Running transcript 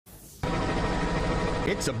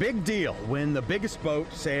It's a big deal when the biggest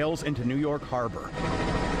boat sails into New York Harbor.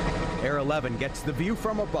 Air 11 gets the view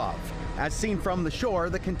from above. As seen from the shore,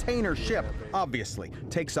 the container ship obviously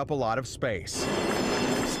takes up a lot of space.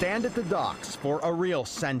 Stand at the docks for a real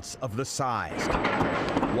sense of the size.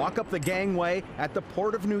 Walk up the gangway at the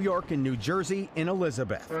Port of New York in New Jersey in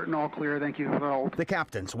Elizabeth. All clear, thank you for the hold. The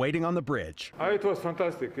captain's waiting on the bridge. It was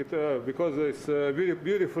fantastic because it's a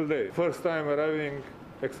beautiful day. First time arriving,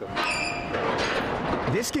 excellent.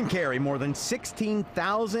 This can carry more than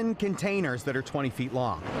 16,000 containers that are 20 feet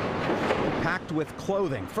long, packed with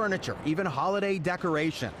clothing, furniture, even holiday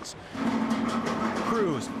decorations.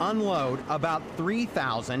 Crews unload about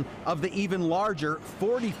 3,000 of the even larger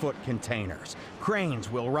 40-foot containers.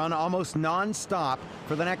 Cranes will run almost non-stop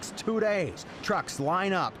for the next 2 days. Trucks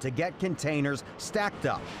line up to get containers stacked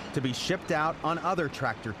up to be shipped out on other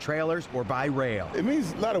tractor trailers or by rail. It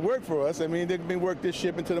means a lot of work for us. I mean, they can work this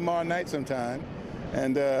ship until tomorrow night sometime.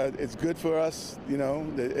 And it's good for us, you know.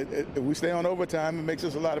 If we stay on overtime, it makes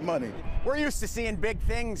us a lot of money. We're used to seeing big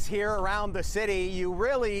things here around the city. You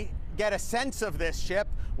really get a sense of this ship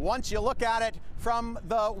once you look at it from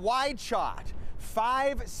the wide shot.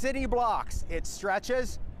 5 city blocks it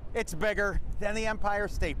stretches. It's bigger than the Empire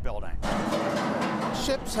State Building.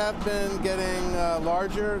 Ships have been getting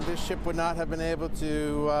larger. This ship would not have been able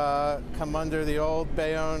to come under the old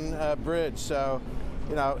Bayonne Bridge. So,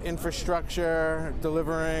 you know, infrastructure,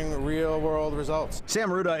 delivering real-world results. Sam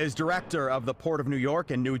Ruda is director of the Port of New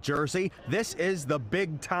York in New Jersey. This is the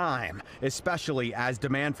big time, especially as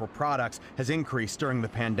demand for products has increased during the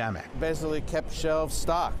pandemic. Basically kept shelves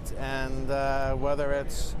stocked, and whether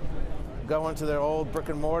it's going to their old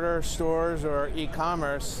brick-and-mortar stores or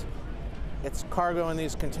e-commerce, it's cargo in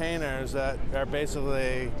these containers that are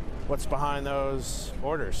basically what's behind those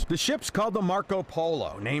orders. The ship's called the Marco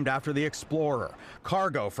Polo, named after the explorer.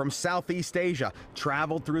 Cargo from Southeast Asia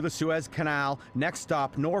traveled through the Suez Canal, next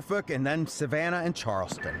stop Norfolk, and then Savannah and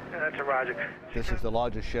Charleston. That's a Roger. This is the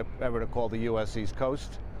largest ship ever to call the U.S. East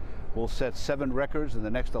Coast. We'll set 7 records in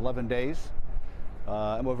the next 11 days,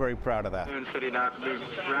 and we're very proud of that.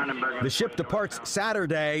 The ship departs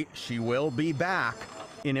Saturday. She will be back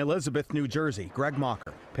in Elizabeth, New Jersey. Greg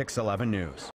Mocker, Pix 11 News.